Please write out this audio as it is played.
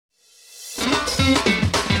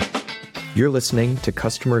You're listening to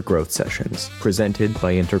Customer Growth Sessions, presented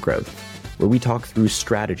by Intergrowth, where we talk through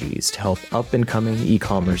strategies to help up-and-coming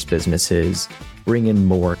e-commerce businesses bring in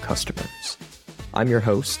more customers. I'm your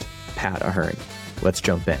host, Pat Ahern. Let's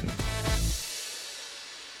jump in.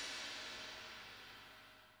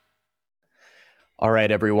 All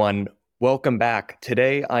right, everyone. Welcome back.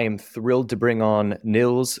 Today, I am thrilled to bring on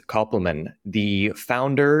Nils Koppelmann, the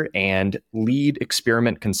founder and lead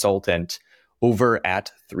experiment consultant over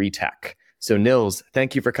at 3Tech. So Nils,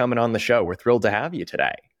 thank you for coming on the show. We're thrilled to have you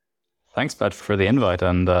today. Thanks, Pat, for the invite.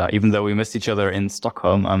 And even though we missed each other in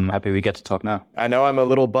Stockholm, I'm happy we get to talk now. I know I'm a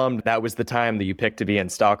little bummed that was the time that you picked to be in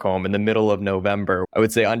Stockholm in the middle of November. I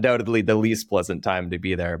would say undoubtedly the least pleasant time to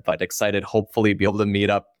be there, but excited hopefully be able to meet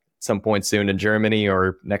up some point soon in Germany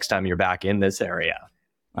or next time you're back in this area.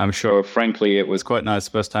 I'm sure, frankly, it was quite nice.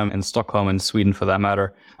 First time in Stockholm and Sweden for that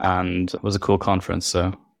matter. And it was a cool conference,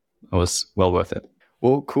 so it was well worth it.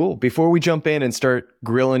 Well, cool. Before we jump in and start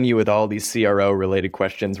grilling you with all these CRO related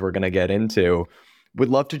questions we're going to get into, would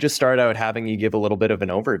love to just start out having you give a little bit of an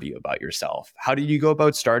overview about yourself. How did you go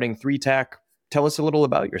about starting 3Tech? Tell us a little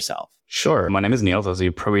about yourself. Sure. My name is Nils, as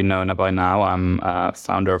you probably know by now. I'm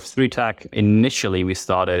founder of 3Tech. Initially, we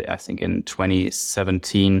started, I think, in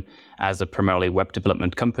 2017 as a primarily web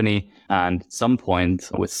development company. And at some point,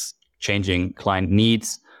 with changing client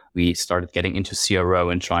needs, we started getting into CRO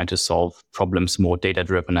and trying to solve problems more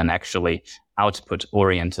data-driven and actually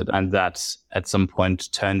output-oriented. And that at some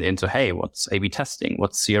point turned into, hey, what's A/B testing?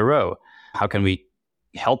 What's CRO? How can we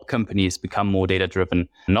help companies become more data-driven,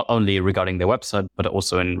 not only regarding their website, but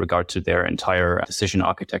also in regard to their entire decision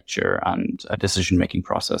architecture and decision-making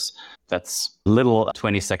process? That's a little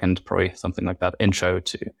 20-second, probably something like that, intro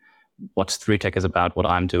to what 3Tech is about, what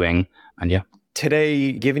I'm doing. And yeah.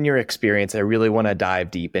 Today, given your experience, I really want to dive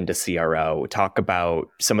deep into CRO, talk about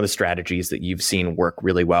some of the strategies that you've seen work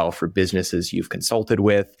really well for businesses you've consulted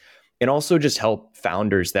with, and also just help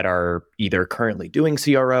founders that are either currently doing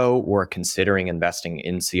CRO or considering investing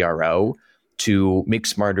in CRO to make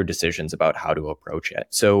smarter decisions about how to approach it.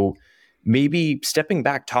 So maybe stepping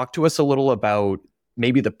back, talk to us a little about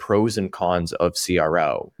maybe the pros and cons of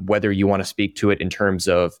CRO, whether you want to speak to it in terms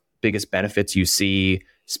of biggest benefits you see,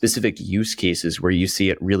 specific use cases where you see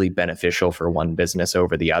it really beneficial for one business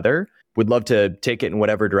over the other. Would love to take it in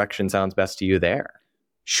whatever direction sounds best to you there.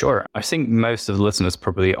 Sure. I think most of the listeners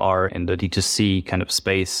probably are in the D2C kind of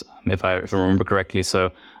space, if I remember correctly.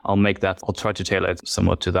 So I'll try to tailor it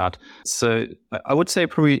somewhat to that. So I would say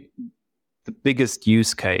probably the biggest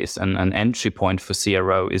use case and an entry point for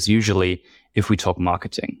CRO is usually if we talk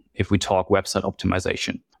marketing, if we talk website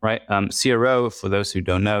optimization, right? CRO, for those who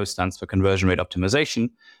don't know, stands for conversion rate optimization.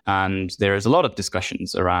 And there is a lot of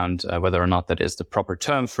discussions around whether or not that is the proper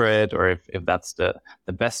term for it, or if that's the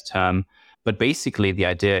best term. But basically, the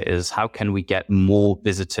idea is how can we get more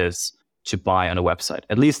visitors to buy on a website?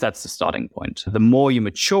 At least that's the starting point. The more you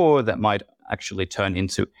mature, that might actually turn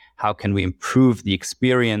into how can we improve the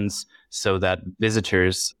experience so that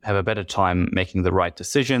visitors have a better time making the right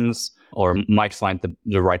decisions or might find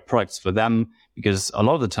the right products for them. Because a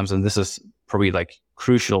lot of the times, and this is probably like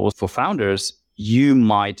crucial for founders, you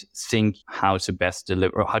might think how to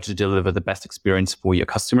deliver the best experience for your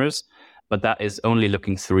customers. But that is only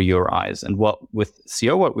looking through your eyes. And with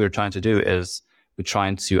CO, what we're trying to do is we're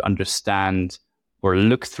trying to understand or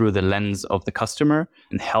look through the lens of the customer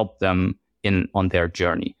and help them on their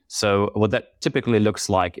journey. So what that typically looks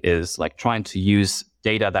like is like trying to use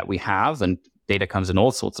data that we have, and data comes in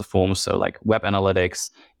all sorts of forms. So like web analytics,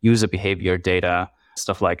 user behavior data,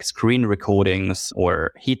 stuff like screen recordings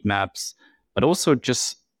or heat maps, but also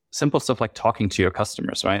just simple stuff like talking to your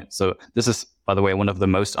customers, right? So this is, by the way, one of the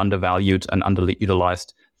most undervalued and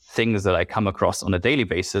underutilized things that I come across on a daily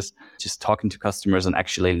basis, just talking to customers and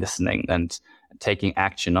actually listening and taking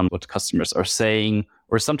action on what customers are saying,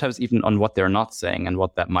 or sometimes even on what they're not saying and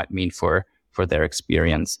what that might mean for their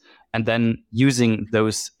experience. And then using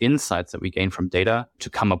those insights that we gain from data to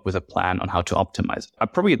come up with a plan on how to optimize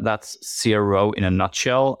it. Probably that's CRO in a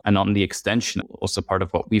nutshell. And on the extension, also part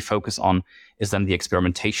of what we focus on is then the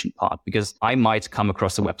experimentation part, because I might come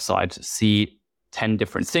across a website, see 10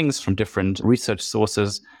 different things from different research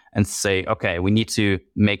sources and say, okay, we need to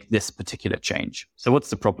make this particular change. So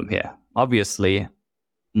what's the problem here? Obviously,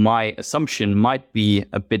 my assumption might be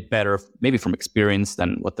a bit better, maybe from experience,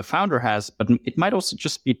 than what the founder has, but it might also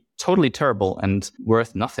just be totally terrible and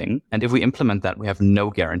worth nothing. And if we implement that, we have no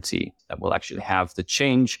guarantee that we'll actually have the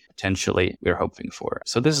change potentially we're hoping for.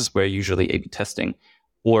 So this is where usually A/B testing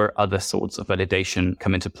or other sorts of validation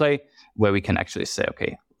come into play, where we can actually say,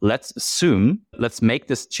 okay, let's make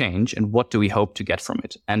this change, and what do we hope to get from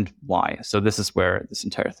it and why? So this is where this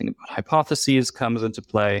entire thing about hypotheses comes into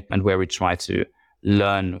play, and where we try to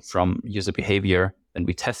learn from user behavior. Then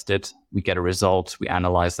we test it, we get a result, we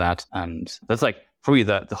analyze that. And that's like probably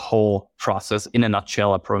the whole process in a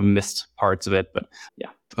nutshell. I probably missed parts of it, but yeah,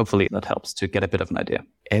 hopefully that helps to get a bit of an idea.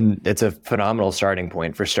 And it's a phenomenal starting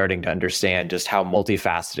point for starting to understand just how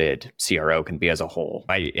multifaceted CRO can be as a whole.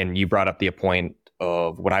 And you brought up the point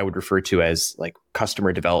of what I would refer to as like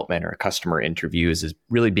customer development or customer interviews as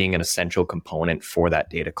really being an essential component for that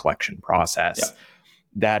data collection process. Yeah.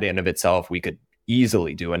 That in of itself, we could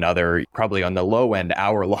easily do another, probably on the low end,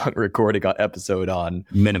 hour-long recording episode on.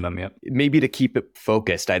 Minimum, yeah. Maybe to keep it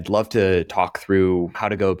focused, I'd love to talk through how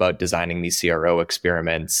to go about designing these CRO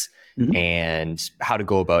experiments and how to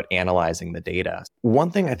go about analyzing the data. One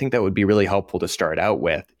thing I think that would be really helpful to start out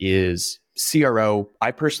with is CRO.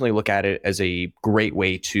 I personally look at it as a great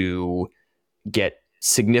way to get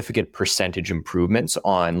significant percentage improvements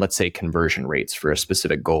on, let's say, conversion rates for a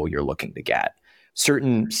specific goal you're looking to get.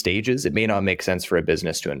 Certain stages, it may not make sense for a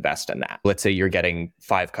business to invest in that. Let's say you're getting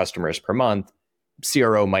 5 customers per month.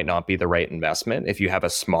 CRO might not be the right investment if you have a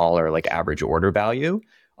smaller, like average order value.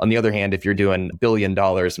 On the other hand, if you're doing $1 billion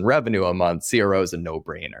in revenue a month, CRO is a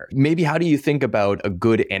no-brainer. Maybe how do you think about a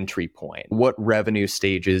good entry point? What revenue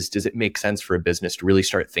stages does it make sense for a business to really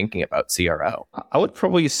start thinking about CRO? I would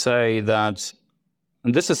probably say that,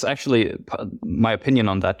 and this is actually, my opinion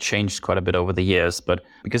on that changed quite a bit over the years, but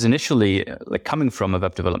because initially, like coming from a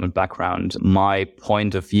web development background, my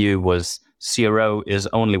point of view was CRO is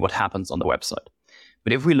only what happens on the website.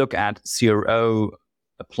 But if we look at CRO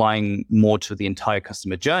applying more to the entire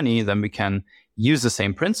customer journey, then we can use the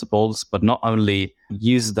same principles, but not only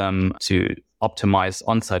use them to optimize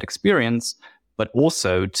on-site experience, but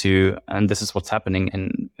also to, and this is what's happening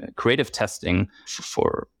in creative testing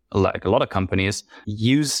for like a lot of companies,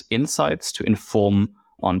 use insights to inform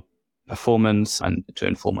on performance and to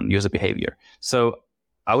inform on user behavior. So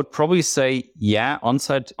I would probably say, yeah,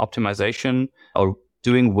 on-site optimization or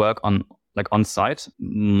doing work on like on-site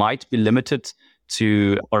might be limited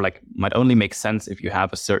to, or like might only make sense if you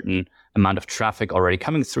have a certain amount of traffic already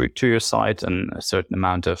coming through to your site and a certain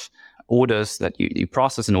amount of orders that you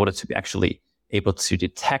process in order to be actually able to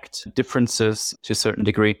detect differences to a certain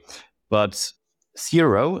degree. But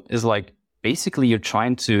CRO is like, basically you're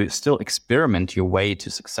trying to still experiment your way to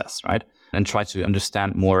success, right? And try to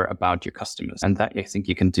understand more about your customers. And that I think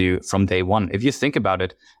you can do from day one. If you think about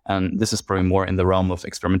it, and this is probably more in the realm of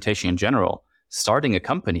experimentation in general, starting a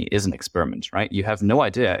company is an experiment, right? You have no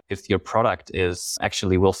idea if your product is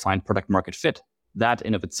actually will find product market fit. That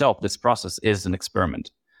in of itself, this process is an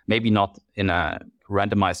experiment. Maybe not in a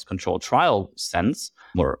randomized controlled trial sense,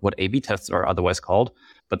 or what A/B tests are otherwise called,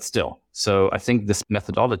 but still. So I think this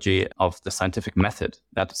methodology of the scientific method,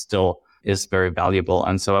 that still is very valuable.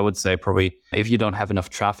 And so I would say probably if you don't have enough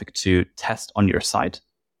traffic to test on your site,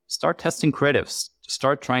 start testing creatives.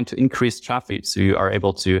 Start trying to increase traffic so you are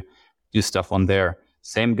able to do stuff on there.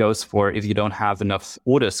 Same goes for if you don't have enough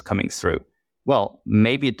orders coming through. Well,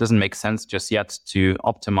 maybe it doesn't make sense just yet to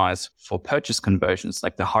optimize for purchase conversions,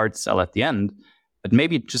 like the hard sell at the end, but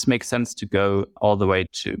maybe it just makes sense to go all the way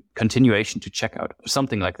to continuation to checkout or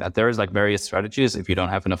something like that. There is like various strategies if you don't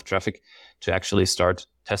have enough traffic to actually start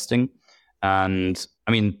testing. And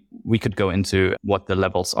I mean, we could go into what the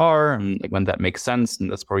levels are and like when that makes sense. And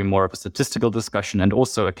that's probably more of a statistical discussion and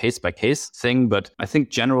also a case by case thing. But I think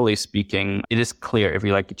generally speaking, it is clear if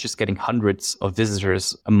you're like just getting hundreds of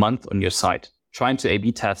visitors a month on your site, trying to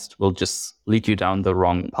A/B test will just lead you down the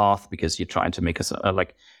wrong path because you're trying to make us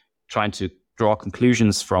trying to draw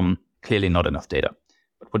conclusions from clearly not enough data.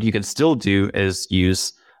 But what you can still do is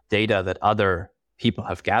use data that other people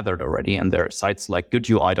have gathered already, and there are sites like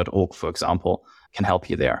goodui.org, for example, can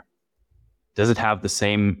help you there. Does it have the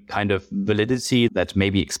same kind of validity that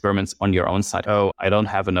maybe experiments on your own site? Oh, I don't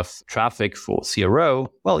have enough traffic for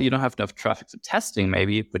CRO. Well, you don't have enough traffic for testing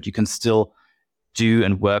maybe, but you can still do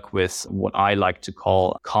and work with what I like to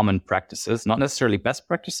call common practices, not necessarily best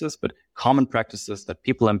practices, but common practices that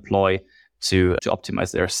people employ to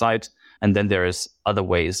optimize their site. And then there's other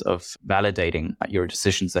ways of validating your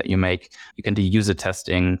decisions that you make. You can do user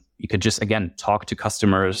testing. You could just, again, talk to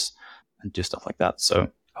customers and do stuff like that.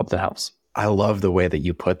 So hope that helps. I love the way that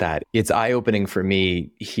you put that. It's eye-opening for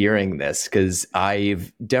me hearing this because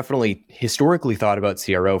I've definitely historically thought about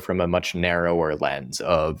CRO from a much narrower lens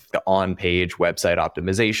of the on-page website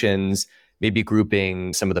optimizations, maybe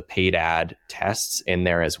grouping some of the paid ad tests in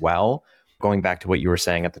there as well. Going back to what you were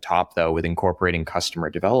saying at the top, though, with incorporating customer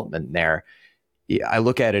development there, I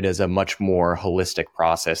look at it as a much more holistic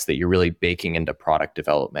process that you're really baking into product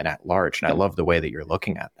development at large. And I love the way that you're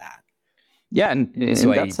looking at that. Yeah, and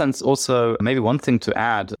in that sense, also, maybe one thing to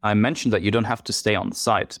add, I mentioned that you don't have to stay on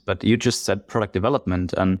site, but you just said product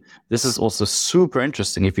development. And this is also super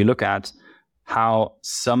interesting. If you look at how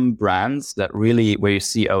some brands that really, where you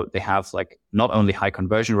see, they have like not only high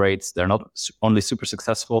conversion rates, they're not only super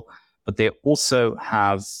successful, but they also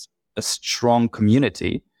have a strong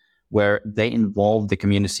community where they involve the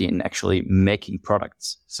community in actually making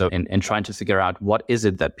products. So in trying to figure out what is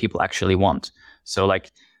it that people actually want. So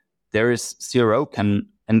like, there is CRO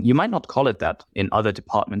and you might not call it that in other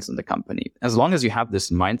departments in the company. As long as you have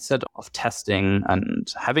this mindset of testing and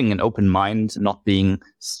having an open mind, not being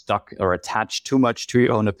stuck or attached too much to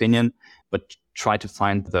your own opinion, but try to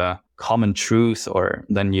find the common truth, or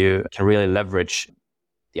then you can really leverage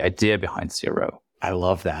the idea behind CRO. I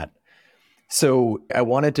love that. So I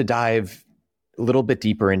wanted to dive a little bit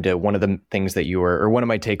deeper into one of the things that one of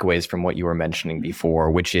my takeaways from what you were mentioning before,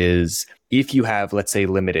 which is if you have, let's say,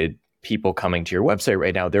 limited people coming to your website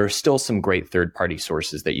right now, there are still some great third-party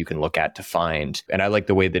sources that you can look at to find. And I like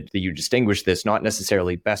the way that you distinguish this, not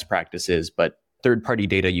necessarily best practices, but third-party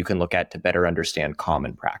data you can look at to better understand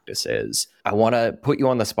common practices. I want to put you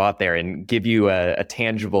on the spot there and give you a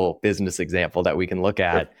tangible business example that we can look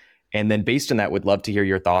at. Sure. And then based on that, would love to hear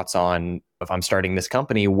your thoughts on, if I'm starting this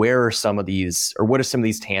company, what are some of these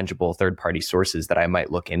tangible third-party sources that I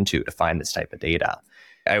might look into to find this type of data?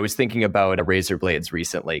 I was thinking about razor blades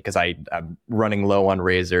recently because I'm running low on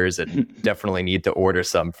razors and definitely need to order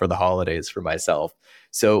some for the holidays for myself.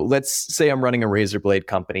 So let's say I'm running a razor blade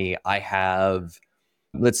company. I have,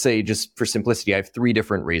 let's say just for simplicity, I have 3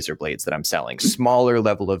 different razor blades that I'm selling, smaller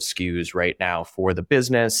level of SKUs right now for the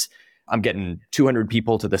business. I'm getting 200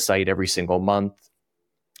 people to the site every single month.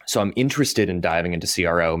 So I'm interested in diving into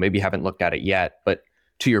CRO. Maybe haven't looked at it yet, but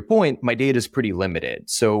to your point, my data is pretty limited.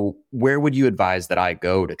 So where would you advise that I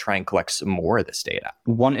go to try and collect some more of this data?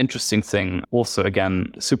 One interesting thing, also,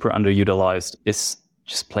 again, super underutilized, is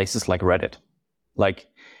just places like Reddit. Like,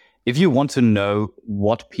 if you want to know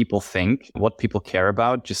what people think, what people care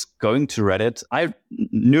about, just going to Reddit. I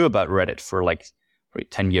knew about Reddit for like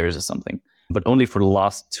 10 years or something, but only for the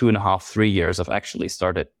last 2.5, 3 years, I've actually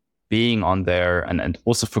started being on there. And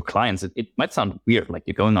also for clients, it might sound weird, like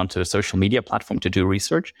you're going onto a social media platform to do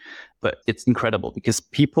research, but it's incredible because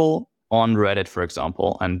people on Reddit, for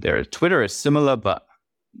example, and their Twitter is similar, but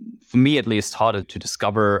for me at least harder to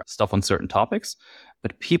discover stuff on certain topics,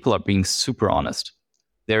 but people are being super honest.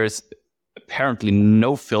 There is apparently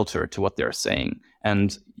no filter to what they're saying.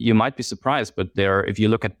 And you might be surprised, but if you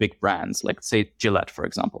look at big brands, like say Gillette, for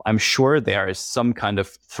example, I'm sure there is some kind of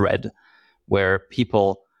thread where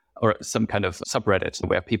people, or some kind of subreddit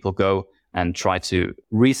where people go and try to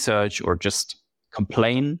research or just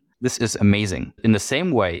complain. This is amazing. In the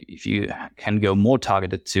same way, if you can go more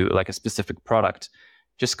targeted to like a specific product,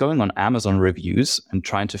 just going on Amazon reviews and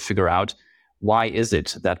trying to figure out why is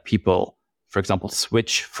it that people, for example,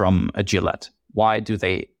 switch from a Gillette? Why do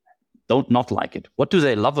they don't not like it? What do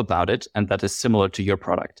they love about it? And that is similar to your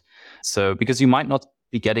product. So because you might not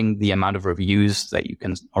be getting the amount of reviews that you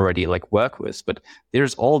can already like work with, but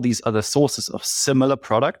there's all these other sources of similar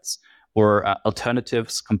products or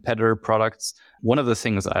alternatives, competitor products. One of the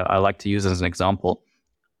things I like to use as an example,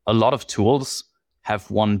 a lot of tools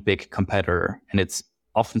have one big competitor, and it's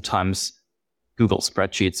oftentimes Google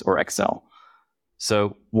Spreadsheets or Excel.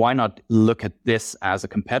 So why not look at this as a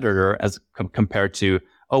competitor as compared to,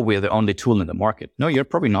 we're the only tool in the market? No, you're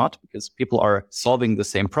probably not, because people are solving the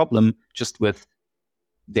same problem just with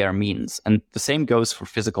their means. And the same goes for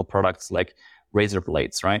physical products like razor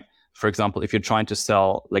blades, right? For example, if you're trying to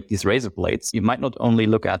sell like these razor blades, you might not only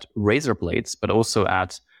look at razor blades, but also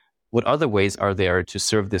at what other ways are there to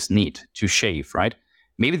serve this need, to shave, right?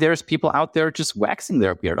 Maybe there's people out there just waxing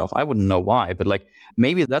their beard off. I wouldn't know why, but like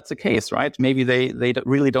maybe that's the case, right? Maybe they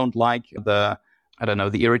really don't like the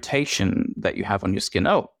irritation that you have on your skin.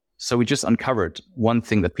 So we just uncovered one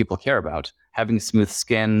thing that people care about, having smooth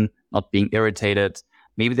skin, not being irritated.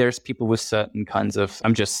 Maybe there's people with certain kinds of,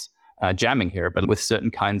 I'm just jamming here, but with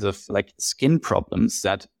certain kinds of like skin problems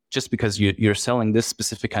that just because you're selling this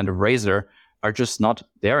specific kind of razor are just not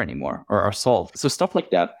there anymore or are solved. So stuff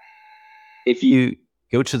like that, if you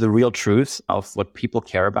go to the real truth of what people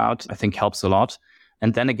care about, I think helps a lot.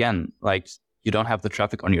 And then again, like you don't have the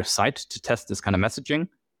traffic on your site to test this kind of messaging,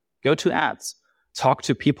 go to ads, talk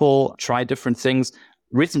to people, try different things.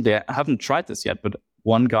 Recently, I haven't tried this yet, but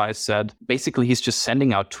one guy said basically he's just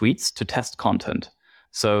sending out tweets to test content.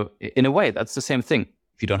 So in a way, that's the same thing.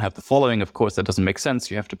 If you don't have the following, of course, that doesn't make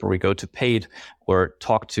sense. You have to probably go to paid or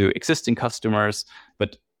talk to existing customers.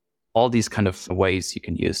 But all these kind of ways you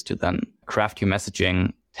can use to then craft your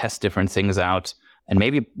messaging, test different things out, and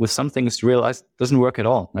maybe with some things realize it doesn't work at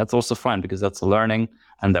all. That's also fine because that's a learning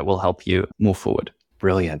and that will help you move forward.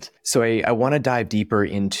 Brilliant. So I want to dive deeper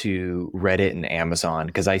into Reddit and Amazon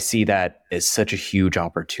because I see that as such a huge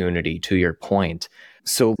opportunity, to your point.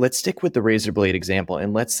 So let's stick with the razor blade example.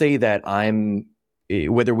 And let's say that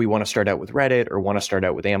whether we want to start out with Reddit or want to start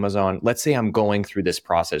out with Amazon, let's say I'm going through this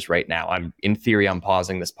process right now. In theory, I'm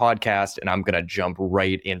pausing this podcast and I'm going to jump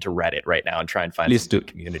right into Reddit right now and try and find some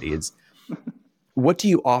communities. What do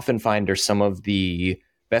you often find are some of the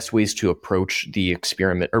best ways to approach the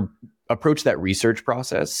experiment or approach that research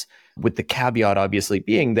process, with the caveat obviously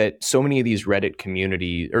being that so many of these Reddit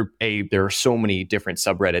communities, there are so many different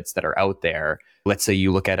subreddits that are out there. Let's say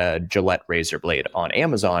you look at a Gillette razor blade on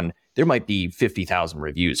Amazon, there might be 50,000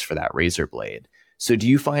 reviews for that razor blade. So do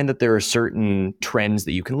you find that there are certain trends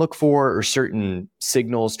that you can look for or certain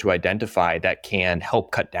signals to identify that can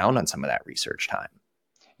help cut down on some of that research time?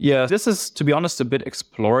 Yeah, this is, to be honest, a bit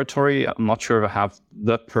exploratory. I'm not sure if I have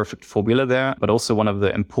the perfect formula there, but also one of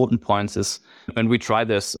the important points is when we try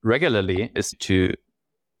this regularly is to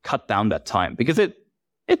cut down that time, because it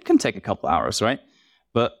can take a couple hours, right?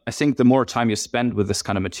 But I think the more time you spend with this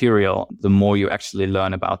kind of material, the more you actually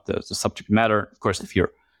learn about the subject matter. Of course, if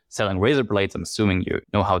you're selling razor blades, I'm assuming you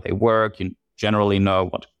know how they work. You generally know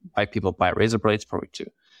why people buy razor blades, probably to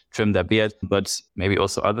trim their beard, but maybe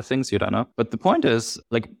also other things you don't know. But the point is,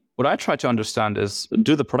 like, what I try to understand is,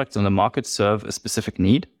 do the products in the market serve a specific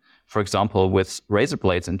need? For example, with razor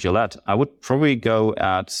blades and Gillette, I would probably go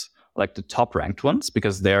at like the top ranked ones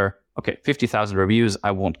because they're, 50,000 reviews.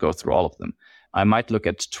 I won't go through all of them. I might look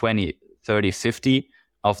at 20, 30, 50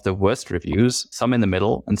 of the worst reviews, some in the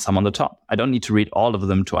middle and some on the top. I don't need to read all of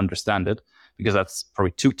them to understand it because that's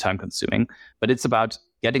probably too time consuming, but it's about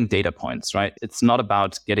getting data points, right? It's not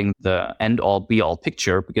about getting the end all be all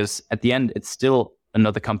picture because at the end, it's still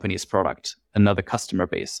another company's product, another customer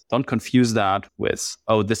base. Don't confuse that with,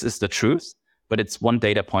 this is the truth, but it's one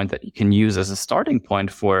data point that you can use as a starting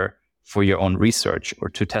point for your own research or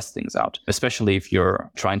to test things out, especially if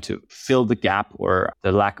you're trying to fill the gap or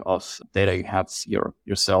the lack of data you have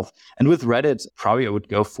yourself. And with Reddit, probably I would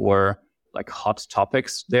go for like hot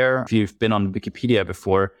topics there. If you've been on Wikipedia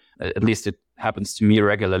before, at least it happens to me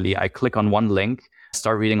regularly. I click on one link,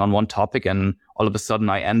 start reading on one topic, and all of a sudden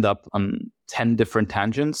I end up on 10 different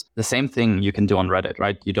tangents. The same thing you can do on Reddit,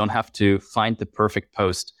 right? You don't have to find the perfect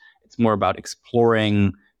post. It's more about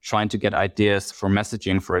exploring, trying to get ideas for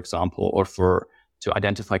messaging, for example, or to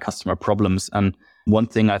identify customer problems. And one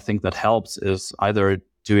thing I think that helps is either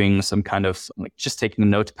doing some kind of like just taking a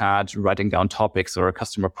notepad, writing down topics or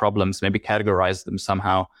customer problems, maybe categorize them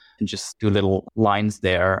somehow and just do little lines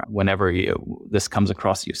there whenever this comes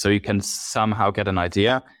across you. So you can somehow get an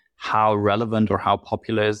idea how relevant or how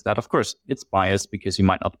popular is that. Of course, it's biased because you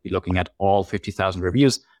might not be looking at all 50,000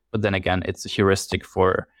 reviews, but then again, it's a heuristic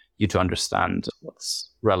for you to understand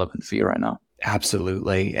what's relevant for you right now.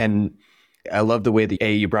 Absolutely. And I love the way that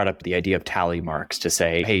you brought up the idea of tally marks to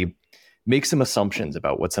say, hey, make some assumptions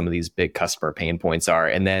about what some of these big customer pain points are.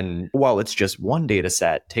 And then while it's just one data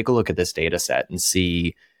set, take a look at this data set and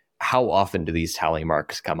see how often do these tally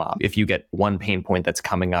marks come up. If you get one pain point that's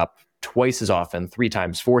coming up twice as often, 3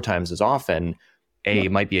 times, 4 times as often,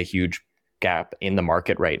 it might be a huge gap in the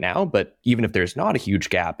market right now. But even if there's not a huge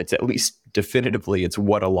gap, it's at least definitively it's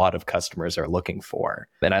what a lot of customers are looking for.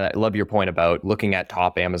 And I love your point about looking at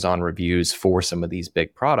top Amazon reviews for some of these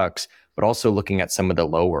big products, but also looking at some of the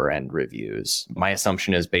lower end reviews. My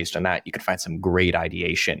assumption is based on that, you could find some great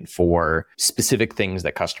ideation for specific things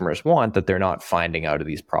that customers want that they're not finding out of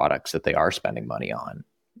these products that they are spending money on.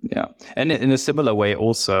 Yeah. And in a similar way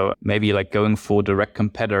also, maybe like going for direct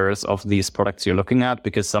competitors of these products you're looking at,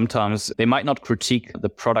 because sometimes they might not critique the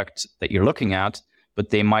product that you're looking at, but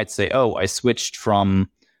they might say, I switched from,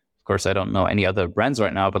 of course, I don't know any other brands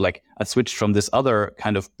right now, but like I switched from this other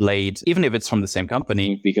kind of blade, even if it's from the same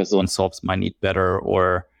company, because one solves my need better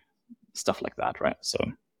or stuff like that, right? So,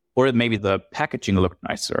 or maybe the packaging looked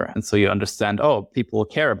nicer. And so you understand, people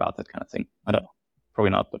care about that kind of thing. I don't know.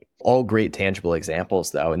 Probably not, but all great tangible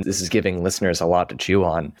examples though. And this is giving listeners a lot to chew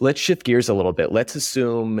on. Let's shift gears a little bit. Let's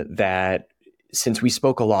assume that since we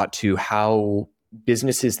spoke a lot to how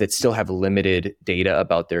businesses that still have limited data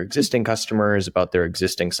about their existing customers, about their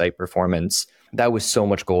existing site performance, that was so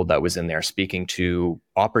much gold that was in there, speaking to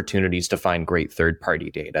opportunities to find great third-party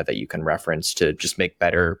data that you can reference to just make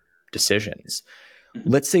better decisions.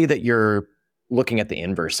 Let's say that you're looking at the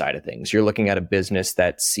inverse side of things. You're looking at a business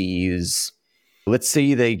that sees Let's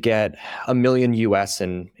say they get $1 million US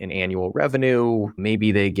in annual revenue.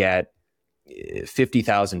 Maybe they get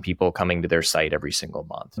 50,000 people coming to their site every single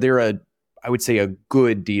month. They're I would say, a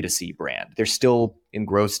good D2C brand. They're still in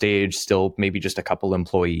growth stage, still maybe just a couple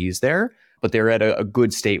employees there, but they're at a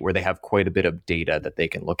good state where they have quite a bit of data that they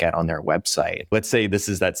can look at on their website. Let's say this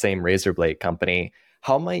is that same razor blade company.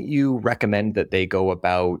 How might you recommend that they go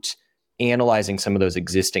about analyzing some of those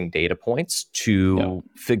existing data points to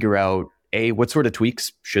figure out, A, what sort of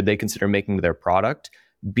tweaks should they consider making to their product?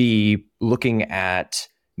 B, looking at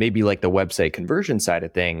maybe like the website conversion side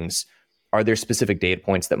of things, are there specific data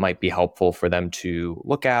points that might be helpful for them to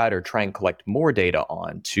look at or try and collect more data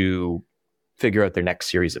on to figure out their next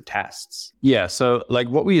series of tests? Yeah, so like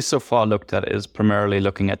what we so far looked at is primarily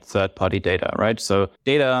looking at third-party data, right? So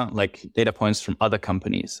data, like data points from other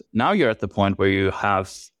companies. Now you're at the point where you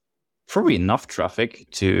have probably enough traffic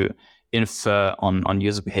to infer on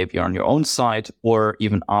user behavior on your own site or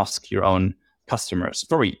even ask your own customers.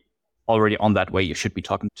 Probably already on that way, you should be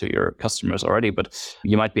talking to your customers already, but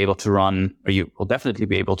you might be able to run, or you will definitely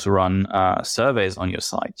be able to run surveys on your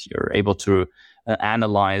site. You're able to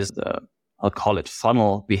analyze the, I'll call it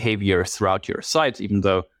funnel behavior throughout your site, even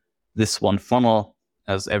though this one funnel,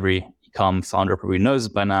 as every e-com founder probably knows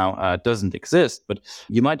by now, doesn't exist. But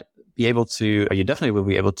you might be able to, or you definitely will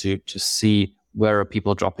be able to see where are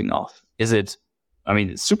people dropping off. Is it, I mean,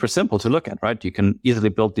 it's super simple to look at, right? You can easily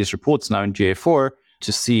build these reports now in GA4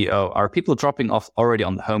 to see, are people dropping off already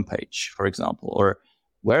on the homepage, for example, or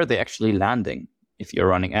where are they actually landing? If you're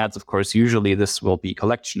running ads, of course, usually this will be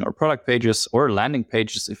collection or product pages or landing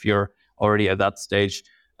pages if you're already at that stage.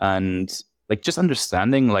 And like just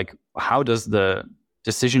understanding like how does the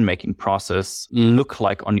decision-making process look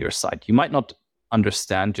like on your site? You might not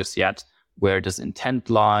understand just yet where does intent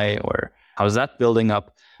lie or how is that building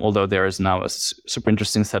up, although there is now a super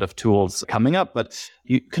interesting set of tools coming up, but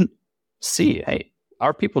you can see, hey,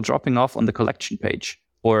 are people dropping off on the collection page?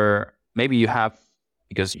 Or maybe you have,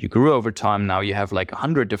 because you grew over time, now you have like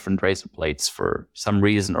 100 different razor blades for some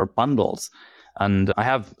reason or bundles. And I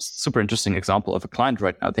have a super interesting example of a client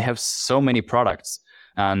right now. They have so many products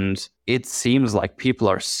and it seems like people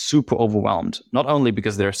are super overwhelmed, not only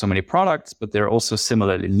because there are so many products, but they're also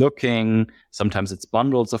similarly looking. Sometimes it's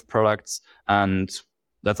bundles of products, and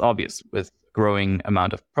that's obvious with growing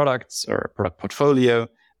amount of products or product portfolio.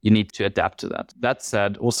 You need to adapt to that. That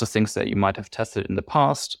said, also things that you might have tested in the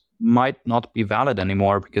past might not be valid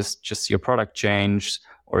anymore because just your product changed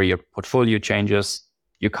or your portfolio changes.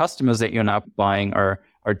 Your customers that you're now buying are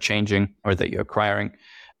changing or that you're acquiring.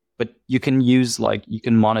 But you can use, like, you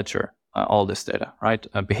can monitor all this data, right?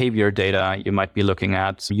 Behavior data you might be looking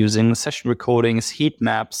at using session recordings, heat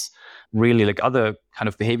maps, really like other kind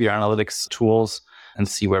of behavior analytics tools and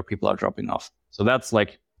see where people are dropping off. So that's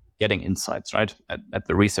like getting insights, right, at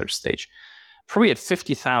the research stage. Probably at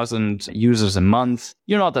 50,000 users a month,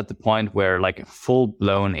 you're not at the point where like a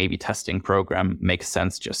full-blown A/B testing program makes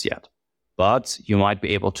sense just yet. But you might be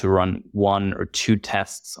able to run 1 or 2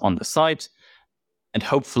 tests on the site, and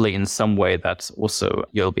hopefully in some way that also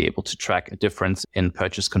you'll be able to track a difference in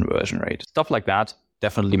purchase conversion rate. Stuff like that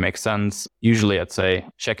definitely makes sense. Usually I'd say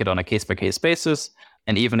check it on a case-by-case basis.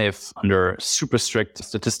 And even if under super strict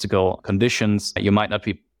statistical conditions, you might not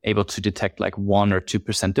be able to detect like 1 or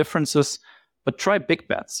 2% differences, but try big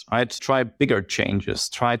bets, right? Try bigger changes,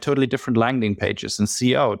 try totally different landing pages and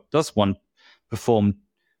see, oh, does one perform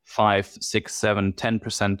 5, 6, 7,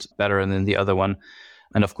 10% better than the other one?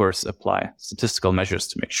 And of course, apply statistical measures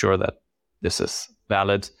to make sure that this is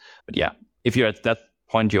valid. But yeah, if you're at that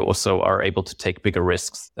point, you also are able to take bigger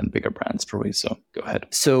risks than bigger brands probably. So go ahead.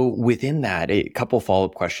 So within that, a couple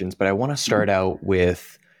follow-up questions, but I want to start out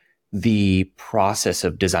with the process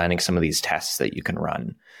of designing some of these tests that you can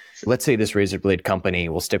run. Let's say this razor blade company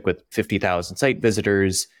will stick with 50,000 site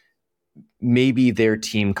visitors. Maybe their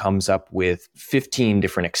team comes up with 15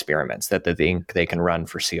 different experiments that they think they can run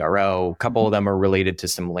for CRO. A couple of them are related to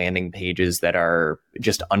some landing pages that are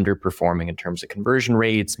just underperforming in terms of conversion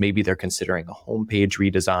rates. Maybe they're considering a homepage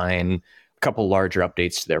redesign, a couple larger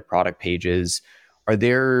updates to their product pages. Are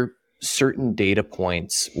there certain data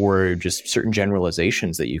points or just certain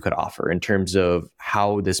generalizations that you could offer in terms of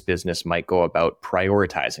how this business might go about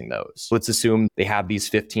prioritizing those? Let's assume they have these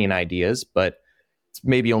 15 ideas, but it's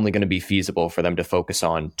maybe only going to be feasible for them to focus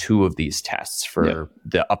on 2 of these tests for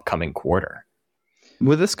the upcoming quarter.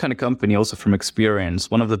 With this kind of company, also from experience,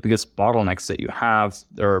 one of the biggest bottlenecks that you have,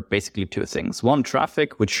 there are basically 2 things. One,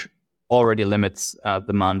 traffic, which already limits the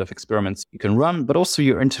amount of experiments you can run, but also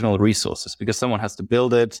your internal resources, because someone has to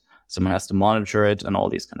build it, someone has to monitor it, and all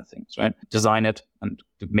these kind of things, right? Design it, and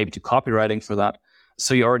maybe do copywriting for that.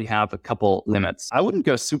 So you already have a couple limits. I wouldn't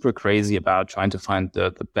go super crazy about trying to find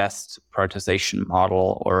the best prioritization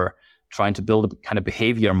model or trying to build a kind of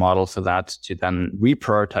behavior model for that to then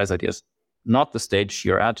reprioritize ideas. Not the stage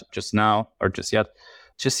you're at just now or just yet.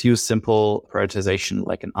 Just use simple prioritization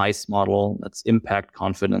like an ICE model. That's impact,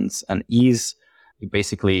 confidence, and ease. You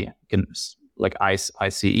basically can, like ICE,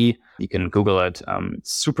 ICE. You can Google it.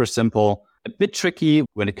 It's super simple. A bit tricky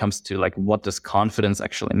when it comes to like what does confidence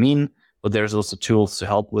actually mean. But there's also tools to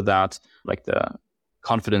help with that, like the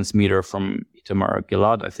confidence meter from Itamar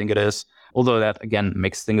Gilad, I think it is. Although that, again,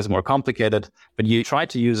 makes things more complicated. But you try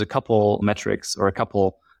to use a couple metrics or a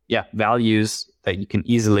couple values that you can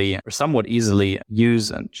easily or somewhat easily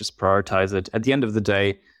use and just prioritize it. At the end of the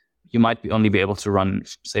day, you might only be able to run,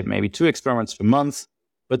 say, maybe 2 experiments per month,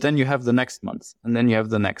 but then you have the next month, and then you have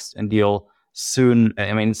the next, and you'll soon,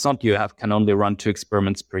 I mean, it's not can only run 2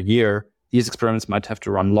 experiments per year. These experiments might have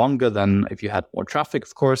to run longer than if you had more traffic,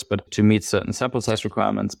 of course, but to meet certain sample size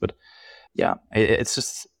requirements. But yeah, it's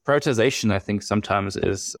just prioritization, I think, sometimes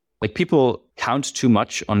is like people count too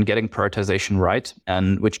much on getting prioritization right,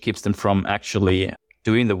 and which keeps them from actually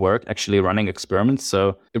doing the work, actually running experiments.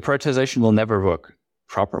 So the prioritization will never work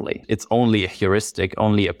properly. It's only a heuristic,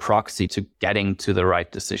 only a proxy to getting to the right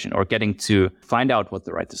decision or getting to find out what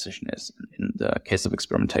the right decision is in the case of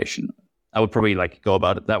experimentation. I would probably go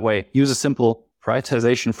about it that way. Use a simple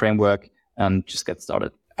prioritization framework and just get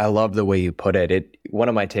started. I love the way you put it. One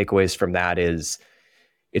of my takeaways from that is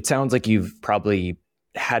it sounds like you've probably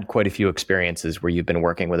had quite a few experiences where you've been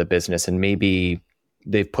working with a business and maybe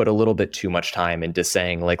they've put a little bit too much time into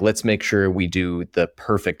saying, let's make sure we do the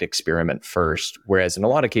perfect experiment first. Whereas in a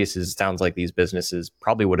lot of cases, it sounds like these businesses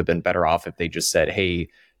probably would have been better off if they just said, hey,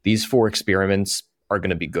 these 4 experiments are going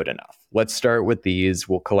to be good enough. Let's start with these.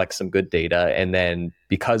 We'll collect some good data. And then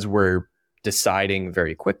because we're deciding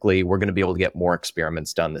very quickly, we're going to be able to get more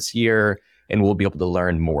experiments done this year, and we'll be able to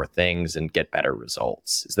learn more things and get better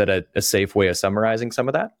results. Is that a safe way of summarizing some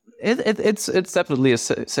of that? It's definitely a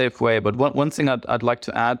safe way. But one thing I'd like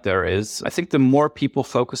to add there is I think the more people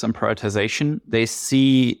focus on prioritization, they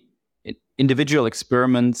see individual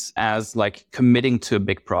experiments as committing to a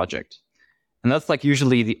big project. And that's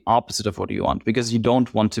usually the opposite of what you want, because you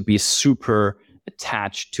don't want to be super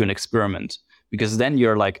attached to an experiment, because then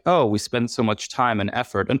you're oh, we spend so much time and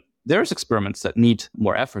effort. And there's experiments that need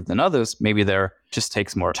more effort than others. Maybe there just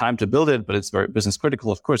takes more time to build it, but it's very business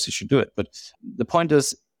critical. Of course, you should do it. But the point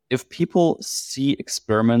is, if people see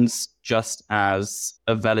experiments just as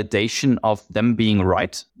a validation of them being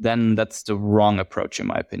right, then that's the wrong approach, in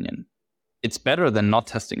my opinion. It's better than not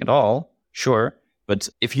testing at all, sure. But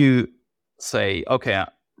if you say, okay,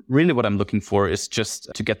 really what I'm looking for is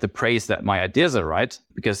just to get the praise that my ideas are right,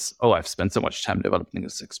 because, I've spent so much time developing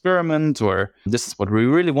this experiment, or this is what we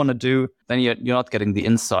really want to do, then you're not getting the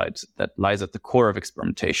insight that lies at the core of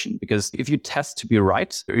experimentation. Because if you test to be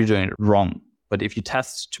right, you're doing it wrong. But if you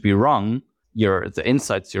test to be wrong, the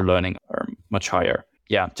insights you're learning are much higher.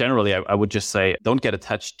 Yeah, generally, I would just say, don't get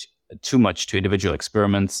attached too much to individual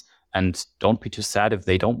experiments, and don't be too sad if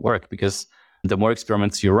they don't work, because the more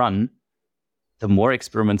experiments you run, the more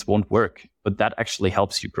experiments won't work, but that actually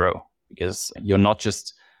helps you grow, because you're not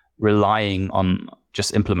just relying on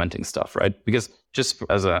just implementing stuff, right? Because just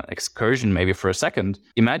as an excursion, maybe for a second,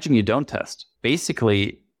 imagine you don't test.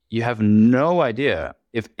 Basically, you have no idea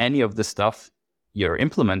if any of the stuff you're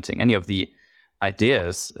implementing, any of the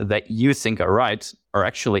ideas that you think are right, are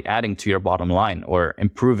actually adding to your bottom line or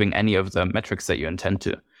improving any of the metrics that you intend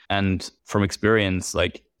to. And from experience,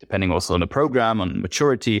 depending also on the program, on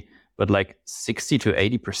maturity, but 60 to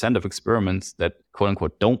 80% of experiments that quote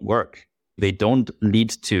unquote don't work, they don't lead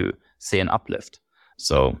to, say, an uplift.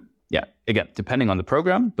 So yeah, again, depending on the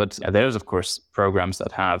program, but there's of course programs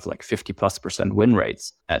that have 50+% win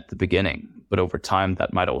rates at the beginning, but over time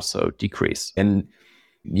that might also decrease. And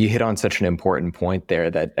you hit on such an important point there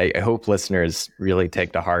that I hope listeners really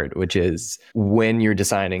take to heart, which is when you're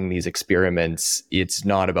designing these experiments, it's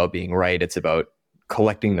not about being right, it's about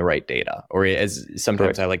collecting the right data, or as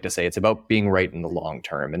sometimes I like to say, it's about being right in the long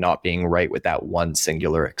term and not being right with that one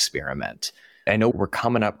singular experiment. I know we're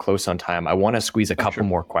coming up close on time. I want to squeeze a couple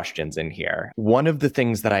more questions in here. One of the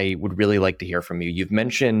things that I would really like to hear from you, you've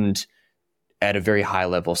mentioned at a very high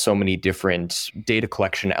level so many different data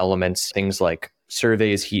collection elements, things like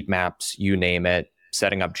surveys, heat maps, you name it,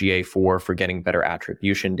 setting up GA4 for getting better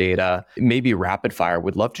attribution data. Maybe rapid fire,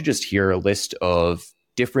 would love to just hear a list of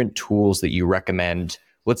different tools that you recommend,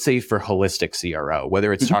 let's say for holistic CRO,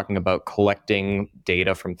 whether it's talking about collecting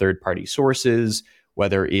data from third-party sources,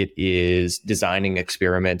 whether it is designing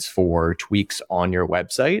experiments for tweaks on your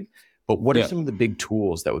website. But what are some of the big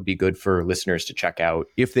tools that would be good for listeners to check out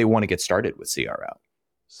if they want to get started with CRO?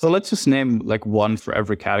 So let's just name like one for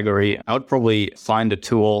every category. I would probably find a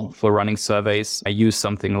tool for running surveys. I use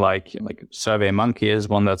something like SurveyMonkey is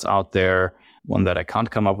one that's out there, one that I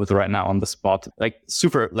can't come up with right now on the spot. Like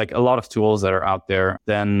a lot of tools that are out there.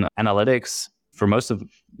 Then analytics. For most of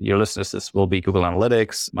your listeners, this will be Google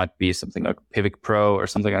Analytics, might be something like Pivot Pro or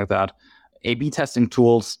something like that. A/B testing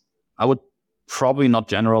tools, I would probably not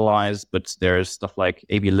generalize, but there's stuff like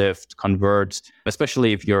A/B Lift, Convert,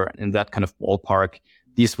 especially if you're in that kind of ballpark.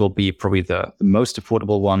 These will be probably the most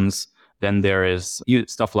affordable ones. Then there is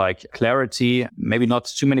stuff like Clarity. Maybe not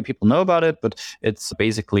too many people know about it, but it's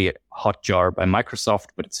basically Hotjar by Microsoft,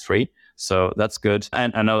 but it's free. So that's good.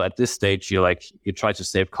 And I know at this stage, you try to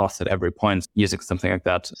save costs at every point using something like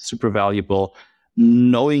that. Super valuable.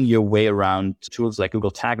 Knowing your way around tools like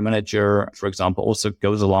Google Tag Manager, for example, also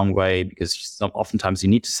goes a long way because oftentimes you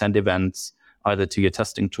need to send events either to your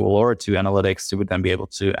testing tool or to analytics to then be able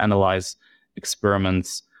to analyze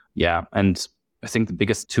experiments. Yeah. And I think the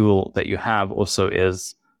biggest tool that you have also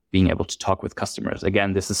is being able to talk with customers.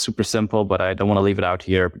 Again, this is super simple, but I don't want to leave it out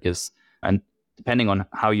here and depending on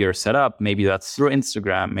how you're set up, maybe that's through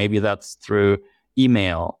Instagram, maybe that's through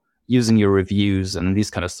email, using your reviews and these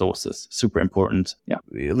kind of sources. Super important. Yeah.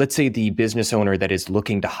 Let's say the business owner that is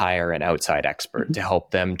looking to hire an outside expert to help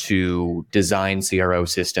them to design CRO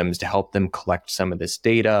systems, to help them collect some of this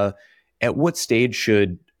data. At what stage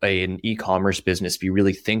should an e-commerce business be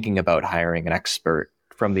really thinking about hiring an expert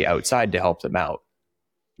from the outside to help them out?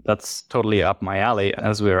 That's totally up my alley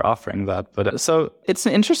as we're offering that. But so it's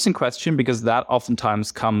an interesting question because that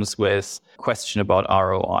oftentimes comes with question about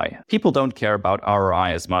ROI. People don't care about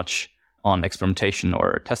ROI as much on experimentation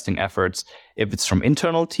or testing efforts if it's from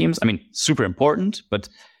internal teams. I mean, super important, but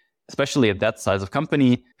especially at that size of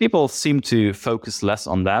company, people seem to focus less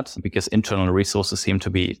on that because internal resources seem to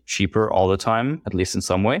be cheaper all the time, at least in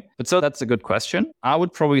some way. But so that's a good question. I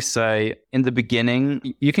would probably say in the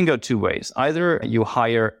beginning, you can go two ways. Either you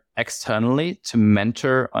hire externally to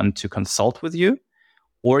mentor and to consult with you,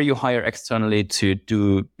 or you hire externally to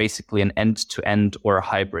do basically an end-to-end or a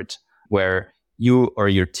hybrid where you or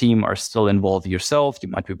your team are still involved yourself. You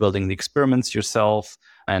might be building the experiments yourself,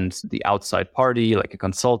 and the outside party, like a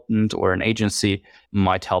consultant or an agency,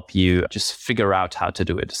 might help you just figure out how to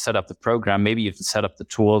do it, set up the program, maybe even set up the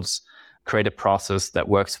tools, create a process that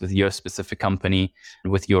works with your specific company,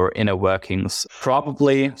 with your inner workings.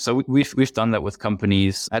 Probably. So we've done that with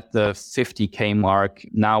companies at the 50K mark.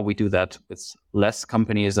 Now we do that with less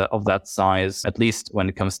companies of that size, at least when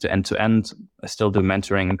it comes to end-to-end. I still do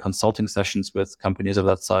mentoring and consulting sessions with companies of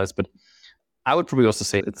that size, but I would probably also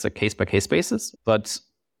say it's a case-by-case basis. But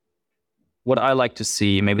what I like to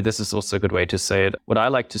see, maybe this is also a good way to say it, what I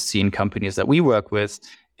like to see in companies that we work with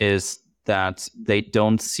is that they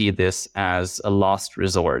don't see this as a last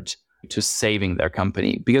resort to saving their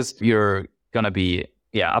company, because you're going to be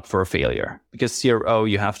up for a failure. Because CRO,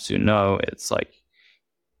 you have to know, it's like,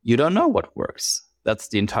 you don't know what works. That's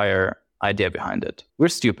the entire idea behind it. We're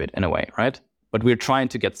stupid in a way, right? But we're trying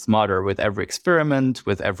to get smarter with every experiment,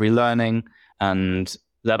 with every learning. And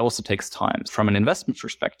that also takes time. From an investment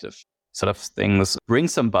perspective, sort of things bring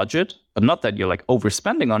some budget, but not that you're like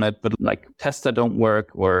overspending on it, but like tests that don't work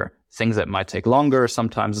or things that might take longer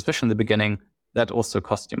sometimes, especially in the beginning, that also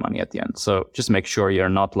costs you money at the end. So just make sure you're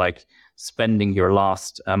not like spending your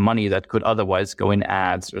last money that could otherwise go in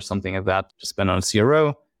ads or something like that to spend on a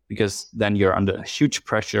CRO, because then you're under huge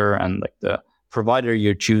pressure, and like the provider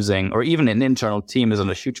you're choosing or even an internal team is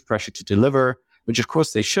under huge pressure to deliver, which of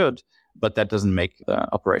course they should, but that doesn't make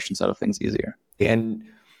the operations side of things easier. And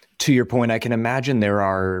to your point, I can imagine there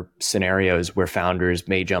are scenarios where founders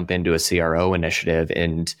may jump into a CRO initiative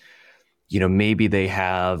and, maybe they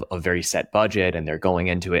have a very set budget and they're going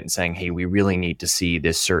into it and saying, hey, we really need to see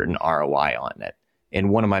this certain ROI on it.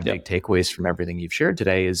 And one of my big takeaways from everything you've shared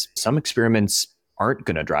today is some experiments aren't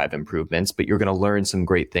going to drive improvements, but you're going to learn some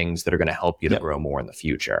great things that are going to help you to grow more in the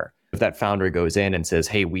future. If that founder goes in and says,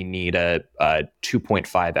 hey, we need a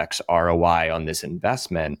 2.5x ROI on this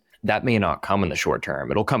investment, that may not come in the short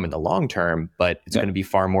term. It'll come in the long term, but it's going to be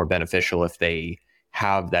far more beneficial if they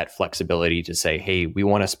have that flexibility to say, hey, we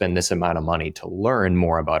want to spend this amount of money to learn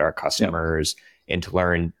more about our customers and to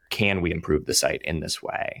learn, can we improve the site in this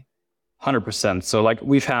way? 100%. So like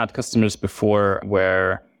we've had customers before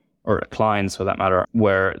or clients for that matter,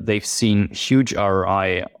 where they've seen huge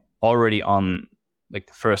ROI already on like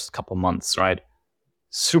the first couple months, right?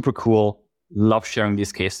 Super cool. Love sharing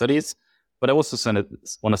these case studies. But I also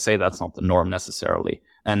want to say that's not the norm necessarily.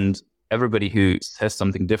 And everybody who says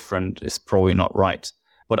something different is probably not right.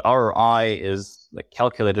 but ROI is like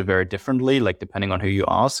calculated very differently, like depending on who you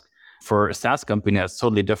ask. For a SaaS company, that's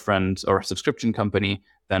totally different, or a subscription company,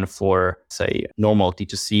 than for, say, normal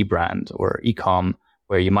D2C brand or e-com,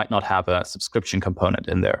 where you might not have a subscription component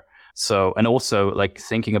in there. So, and also like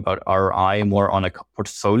thinking about ROI more on a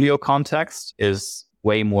portfolio context is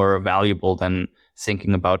way more valuable than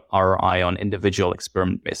thinking about ROI on individual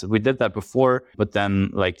experiment basis. We did that before, but then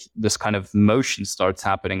like this kind of motion starts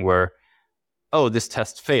happening where, oh, this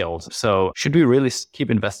test failed. So should we really keep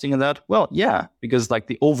investing in that? Well, yeah, because like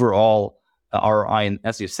the overall ROI,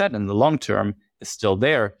 as you said, in the long term is still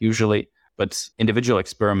there usually, but individual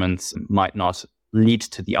experiments might not lead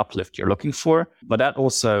to the uplift you're looking for. But that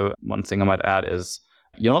also, one thing I might add is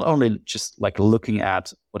you're not only just like looking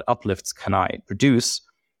at what uplifts can I produce,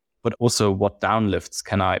 but also what downlifts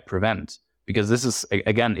can I prevent? Because this is,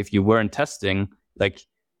 again, if you weren't testing, like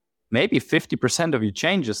maybe 50% of your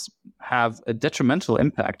changes have a detrimental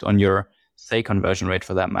impact on your, say, conversion rate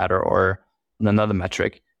for that matter, or on another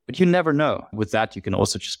metric. But you never know. With that, you can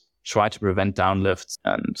also just try to prevent downlifts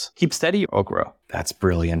and keep steady or grow. That's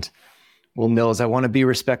brilliant. Well, Nils, I want to be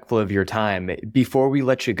respectful of your time. Before we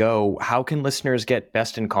let you go, how can listeners get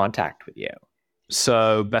best in contact with you?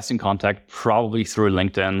 So best in contact, probably through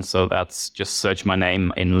LinkedIn. So that's just search my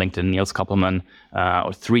name in LinkedIn, Nils Koppelmann,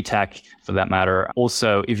 or 3Tech for that matter.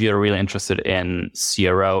 Also, if you're really interested in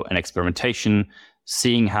CRO and experimentation,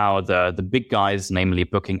 seeing how the big guys, namely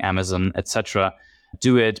Booking, Amazon, etc.,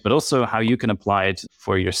 do it, but also how you can apply it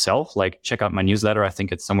for yourself. Like check out my newsletter. I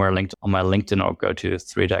think it's somewhere linked on my LinkedIn, or go to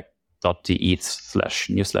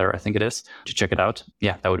 3tech.de/newsletter, I think it is, to check it out.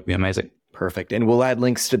 Yeah, that would be amazing. Perfect. And we'll add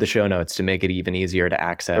links to the show notes to make it even easier to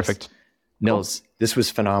access. Perfect. Nils, cool. This was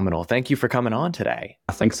phenomenal. Thank you for coming on today.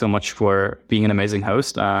 Thanks so much for being an amazing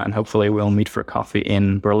host. And hopefully we'll meet for a coffee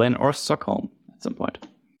in Berlin or Stockholm at some point.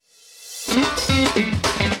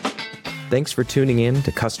 Thanks for tuning in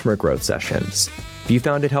to Customer Growth Sessions. If you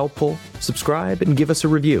found it helpful, subscribe and give us a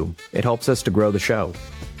review. It helps us to grow the show.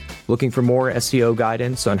 Looking for more SEO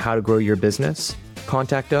guidance on how to grow your business?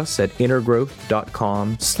 Contact us at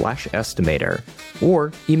intergrowth.com/estimator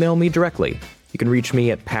or email me directly. You can reach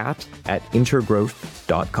me at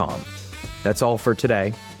pat@intergrowth.com. That's all for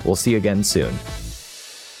today. We'll see you again soon.